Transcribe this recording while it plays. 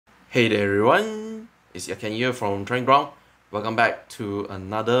Hey there everyone, it's Yaken here from Training Ground. Welcome back to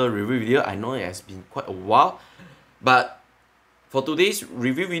another review video. I know it has been quite a while, but for today's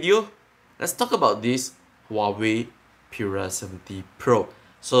review video, let's talk about this HUAWEI Pura 70 Pro.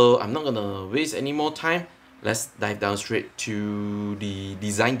 So I'm not gonna waste any more time. Let's dive down straight to the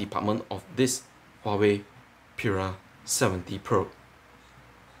design department of this HUAWEI Pura 70 Pro.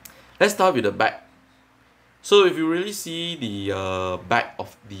 Let's start with the back. So if you really see the back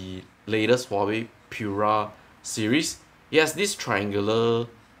of the latest HUAWEI Pura series, it has this triangular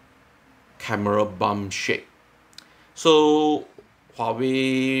camera bump shape. So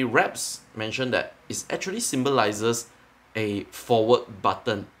HUAWEI reps mentioned that it actually symbolizes a forward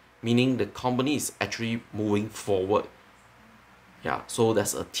button, meaning the company is actually moving forward. Yeah, so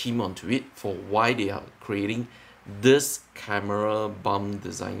there's a theme onto it for why they are creating this camera bump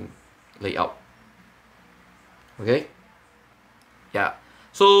design layout. Okay, yeah,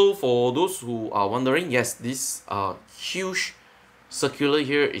 so for those who are wondering, yes, this huge circular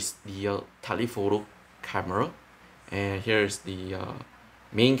here is the telephoto camera, and here is the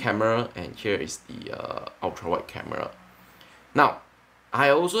main camera, and here is the ultra wide camera. Now I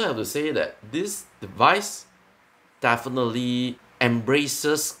also have to say that this device definitely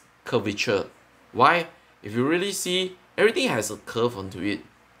embraces curvature. Why? If you really see, everything has a curve onto it.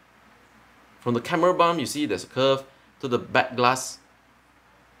 From the camera bump, you see there's a curve to the back glass.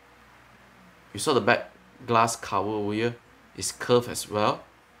 You saw the back glass cover over here is curved as well.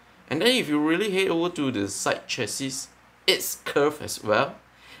 And then if you really head over to the side chassis, it's curved as well.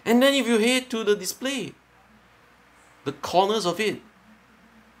 And then if you head to the display, the corners of it,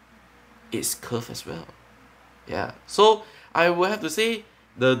 it's curved as well. Yeah, so I will have to say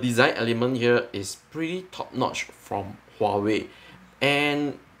the design element here is pretty top-notch from HUAWEI.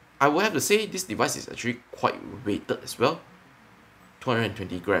 And I will have to say this device is actually quite weighted as well,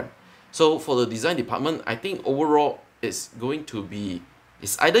 220 grams. So for the design department, I think overall it's going to be,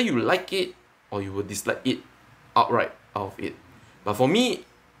 it's either you like it or you will dislike it outright out of it. But for me,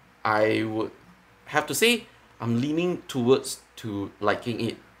 I would have to say I'm leaning towards to liking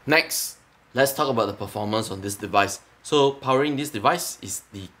it. Next, let's talk about the performance on this device. So powering this device is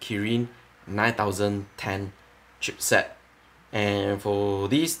the Kirin 9010 chipset. And for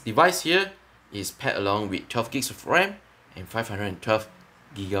this device here, is paired along with 12 gigs of RAM and 512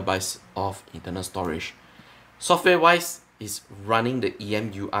 gigabytes of internal storage. Software wise, is running the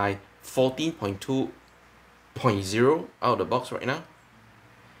EMUI 14.2.0 out of the box right now.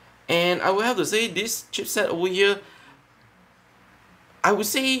 And I will have to say this chipset over here, I would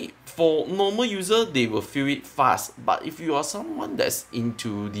say for normal user, they will feel it fast. But if you are someone that's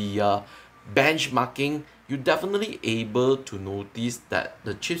into the benchmarking, you're definitely able to notice that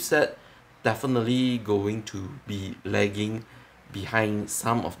the chipset definitely going to be lagging behind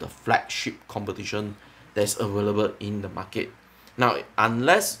some of the flagship competition that's available in the market. Now,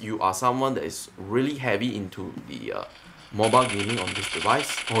 unless you are someone that is really heavy into the mobile gaming on this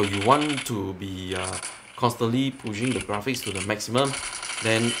device, or you want to be constantly pushing the graphics to the maximum,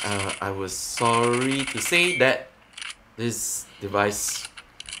 then I was sorry to say that this device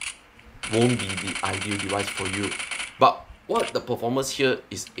won't be the ideal device for you. But what the performance here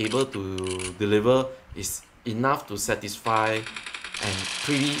is able to deliver is enough to satisfy and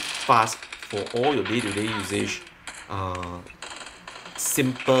pretty fast for all your day-to-day usage.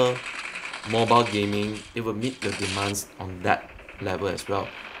 Simple mobile gaming, it will meet the demands on that level as well.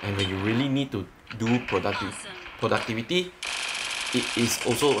 And when you really need to do productivity, it is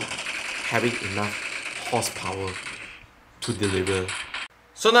also having enough horsepower to deliver.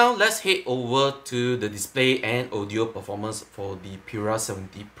 So now let's head over to the display and audio performance for the Pura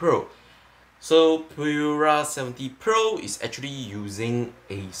 70 Pro. So Pura 70 Pro is actually using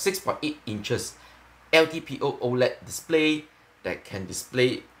a 6.8 inches LTPO OLED display that can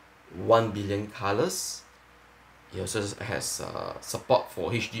display 1 billion colors. It also has support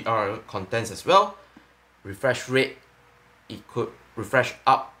for HDR contents as well. Refresh rate, it could refresh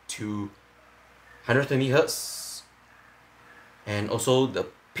up to 120 Hz. And also the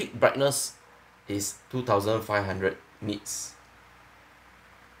peak brightness is 2500 nits.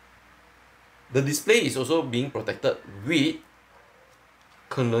 The display is also being protected with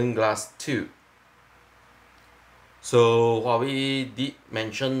Cooling Glass 2. So HUAWEI did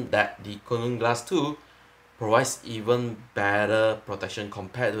mention that the Cooling Glass 2 provides even better protection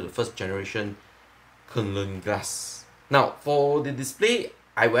compared to the first generation Cooling Glass. Now for the display,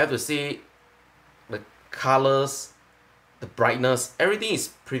 I will have to say the colors, the brightness, everything is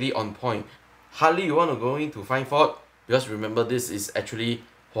pretty on point. Hardly you want to go in to find fault, because remember this is actually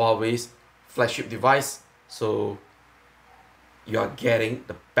HUAWEI's flagship device, so you are getting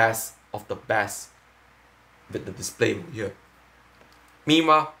the best of the best with the display over here.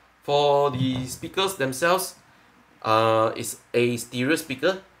 Meanwhile, for the speakers themselves, it's a stereo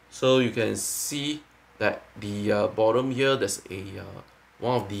speaker, so you can see that the bottom here, there's a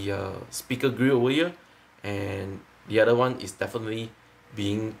one of the speaker grill over here, and the other one is definitely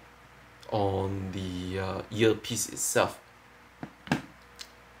being on the earpiece itself.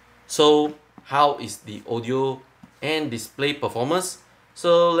 So how is the audio and display performance?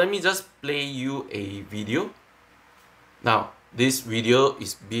 So let me just play you a video. Now this video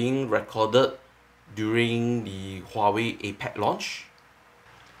is being recorded during the Huawei APEC launch.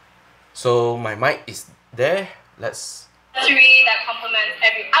 So my mic is there. Let's accessory that complements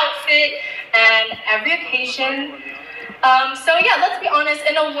every outfit and every occasion. So yeah, let's be honest,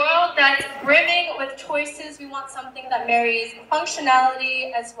 in a world that's brimming with choices, we want something that marries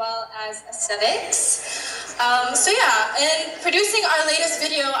functionality as well as aesthetics. So yeah, in producing our latest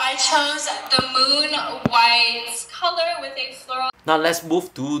video, I chose the moon white color with a floral. Now let's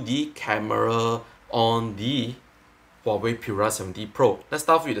move to the camera on the HUAWEI Pura 70 Pro. Let's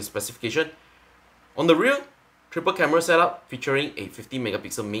start with the specification. On the rear, triple camera setup featuring a 50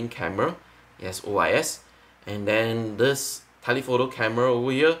 megapixel main camera, yes, OIS, and then this telephoto camera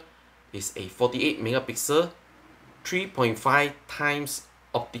over here is a 48 megapixel 3.5 times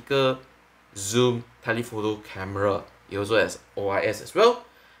optical zoom telephoto camera. It also has OIS as well,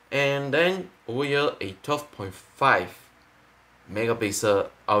 and then over here a 12.5 megapixel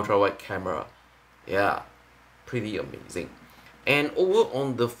ultra wide camera. Yeah, pretty amazing. And over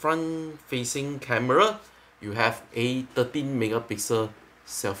on the front facing camera, you have a 13 megapixel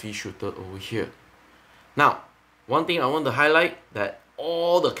selfie shooter over here. Now, one thing I want to highlight that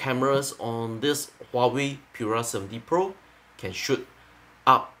all the cameras on this HUAWEI Pura 70 Pro can shoot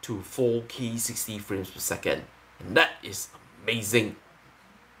up to 4K 60 frames per second, and that is amazing.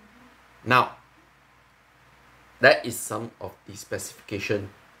 Now, that is some of the specification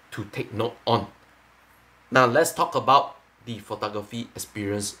to take note on. Now let's talk about the photography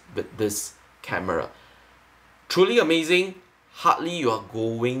experience with this camera. Truly amazing. Hardly you are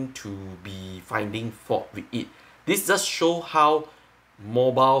going to be finding fault with it. This just shows how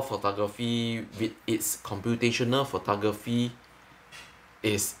mobile photography with its computational photography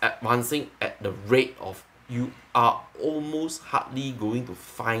is advancing at the rate of you are almost hardly going to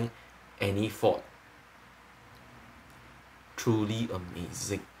find any fault. Truly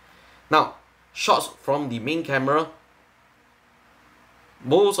amazing. Now, shots from the main camera,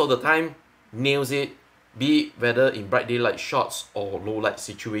 most of the time nails it, be it whether in bright daylight shots or low light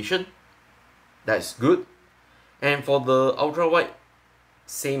situation. That's good. And for the ultra wide,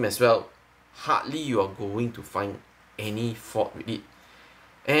 same as well. Hardly you are going to find any fault with it.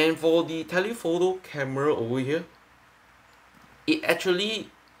 And for the telephoto camera over here, it actually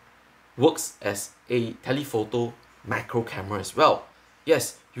works as a telephoto macro camera as well.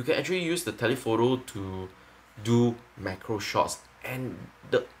 Yes, you can actually use the telephoto to do macro shots, and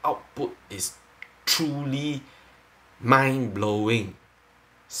the output is truly mind-blowing.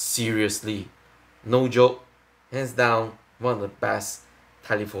 Seriously, no joke, hands down one of the best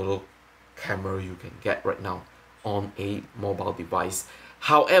telephoto camera you can get right now on a mobile device.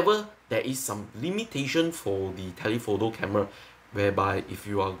 However, there is some limitation for the telephoto camera, whereby if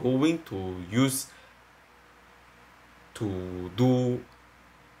you are going to use to do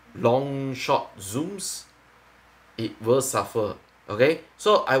long shot zooms, it will suffer. Okay,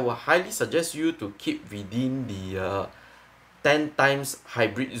 so I will highly suggest you to keep within the 10 times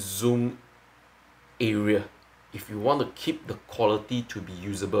hybrid zoom area if you want to keep the quality to be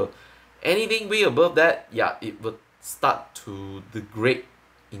usable. Anything way above that, yeah, it will start to degrade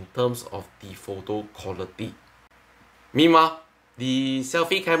in terms of the photo quality. Meanwhile, the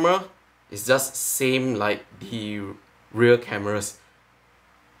selfie camera is just same like the rear cameras.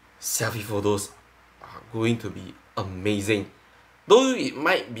 Selfie photos are going to be amazing. Though it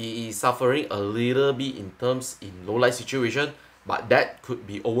might be suffering a little bit in terms in low light situation, but that could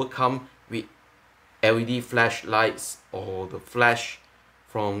be overcome with LED flashlights or the flash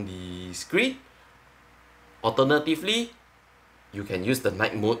from the screen. Alternatively, you can use the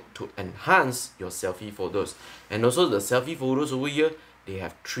night mode to enhance your selfie photos. And also the selfie photos over here, they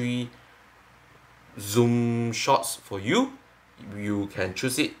have 3 zoom shots for you. You can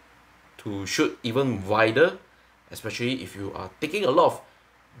choose it to shoot even wider, especially if you are taking a lot of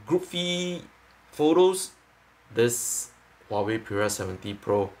groupy photos. This HUAWEI Pura 70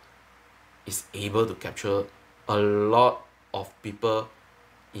 Pro is able to capture a lot of people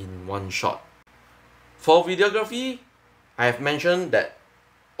in one shot. For videography, I have mentioned that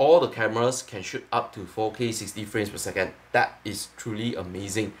all the cameras can shoot up to 4K 60 frames per second. That is truly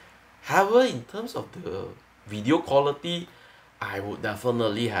amazing. However, in terms of the video quality, I would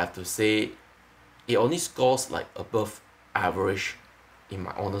definitely have to say it only scores like above average in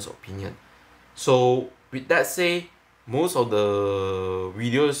my honest opinion. So with that said, most of the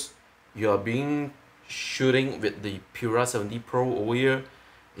videos you are being shooting with the Pura 70 Pro over here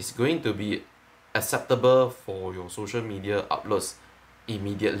is going to be acceptable for your social media uploads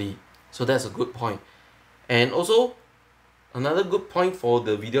immediately. So that's a good point. And also another good point for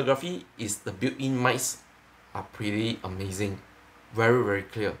the videography is the built-in mics are pretty amazing, very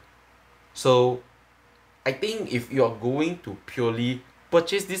clear. So I think if you are going to purely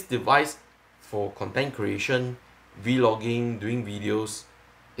purchase this device for content creation, vlogging, doing videos,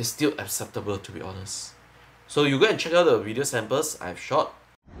 it's still acceptable, to be honest. So you go and check out the video samples I've shot.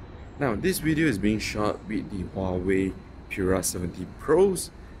 Now this video is being shot with the HUAWEI Pura 70 Pro's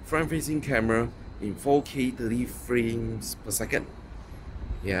front-facing camera in 4K 30 frames per second.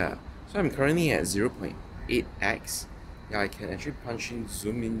 Yeah, so I'm currently at 0.8x. Yeah, I can actually punch in,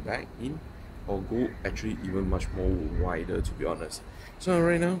 zoom in, back in, or go actually even much more wider, to be honest. So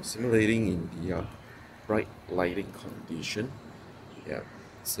right now simulating in the bright lighting condition. Yeah,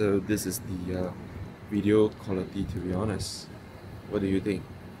 so this is the video quality, to be honest. What do you think?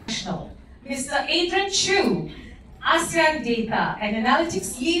 Mr. Adrian Chu, ASEAN Data and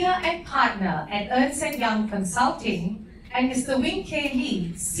Analytics Leader and Partner at Ernst & Young Consulting, and Mr. Wing K.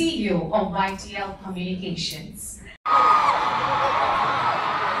 Lee, CEO of YTL Communications.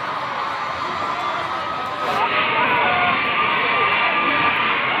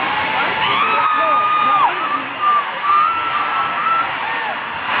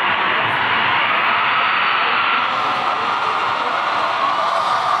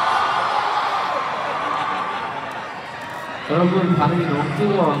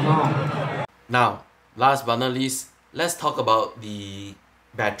 Now, last but not least, let's talk about the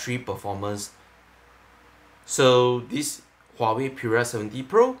battery performance. So this HUAWEI Pura 70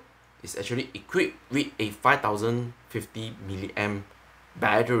 Pro is actually equipped with a 5050 milliamp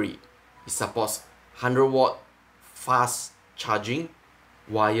battery. It supports 100 watt fast charging,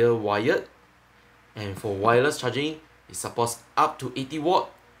 wired, and for wireless charging, it supports up to 80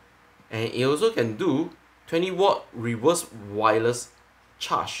 watt, and it also can do 20 watt reverse wireless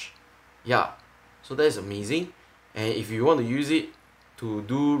charge. Yeah, so that is amazing. And if you want to use it to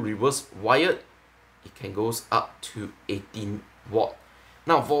do reverse wired, it can go up to 18 watt.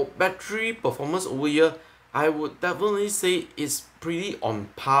 Now for battery performance over here, I would definitely say it's pretty on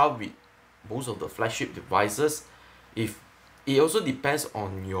par with most of the flagship devices. If it also depends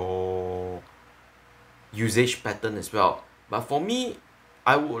on your usage pattern as well, but for me,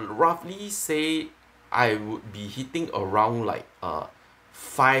 I would roughly say I would be hitting around like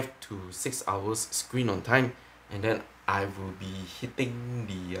 5 to 6 hours screen on time, and then I will be hitting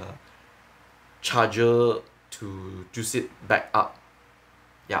the charger to juice it back up.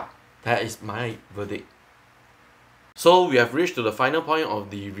 Yeah, that is my verdict. So we have reached to the final point of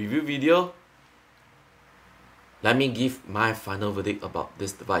the review video. Let me give my final verdict about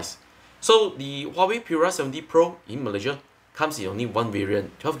this device. So the HUAWEI Pura 70 Pro in Malaysia comes in only one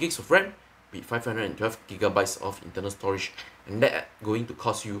variant, 12 gigs of RAM with 512 gigabytes of internal storage, and that going to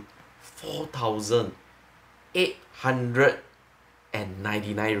cost you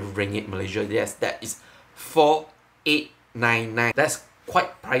 4,899 ringgit Malaysia. Yes, that is 4,899. That's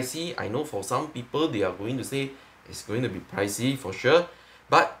quite pricey. I know for some people they are going to say it's going to be pricey for sure,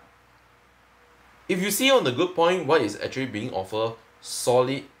 but if you see on the good point, what is actually being offered,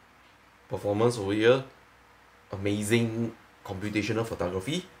 solid performance over here, amazing computational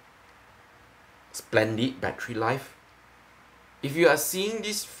photography, splendid battery life. If you are seeing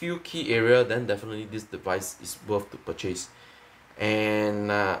these few key areas, then definitely this device is worth to purchase. And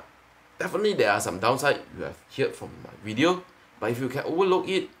definitely there are some downside you have heard from my video, but if you can overlook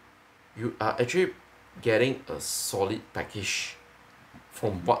it, you are actually getting a solid package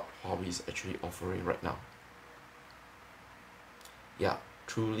from what HUAWEI is actually offering right now. Yeah,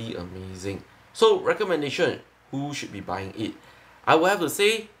 truly amazing. So recommendation, who should be buying it? I would have to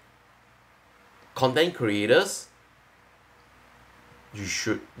say content creators, you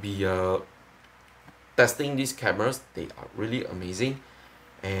should be testing these cameras. They are really amazing.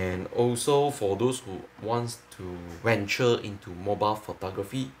 And also for those who wants to venture into mobile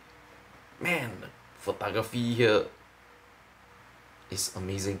photography, man, the photography here is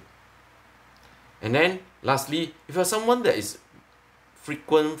amazing. And then lastly, if you're someone that is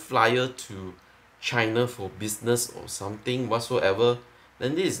frequent flyer to China for business or something whatsoever,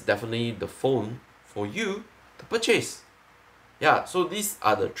 then this is definitely the phone for you to purchase. Yeah, so these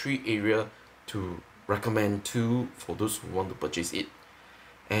are the 3 areas to recommend to for those who want to purchase it.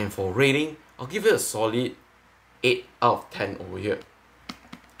 And for rating, I'll give it a solid 8 out of 10 over here.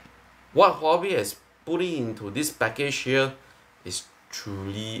 What Huawei has put into this package here is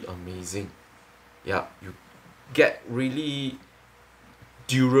truly amazing. Yeah, you get really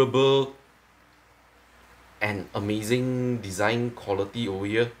durable and amazing design quality over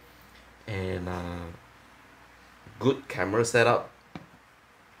here, and good camera setup.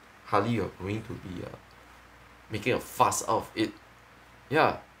 Hardly you're going to be making a fuss out of it.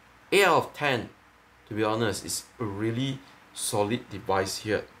 Yeah, 8 out of 10, to be honest. It's a really solid device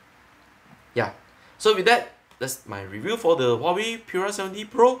here. Yeah, so with that, that's my review for the Huawei Pura 70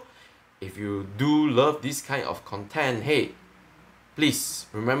 Pro. If you do love this kind of content, hey, please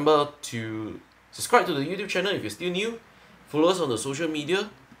remember to subscribe to the YouTube channel if you're still new, follow us on the social media,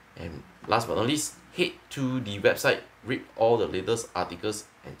 and last but not least, head to the website, read all the latest articles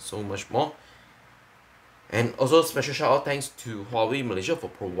and so much more. And also special shout out thanks to Huawei Malaysia for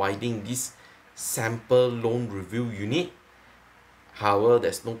providing this sample loan review unit. However,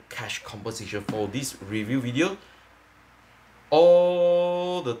 there's no cash compensation for this review video.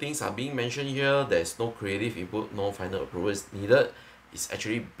 All the things are being mentioned here. There's no creative input, no final approval is needed. It's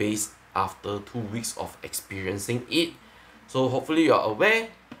actually based after 2 weeks of experiencing it. So hopefully you are aware.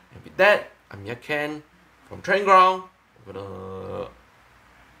 And with that, I'm Yaken from Training Ground. I'm gonna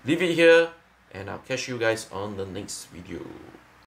leave it here, and I'll catch you guys on the next video.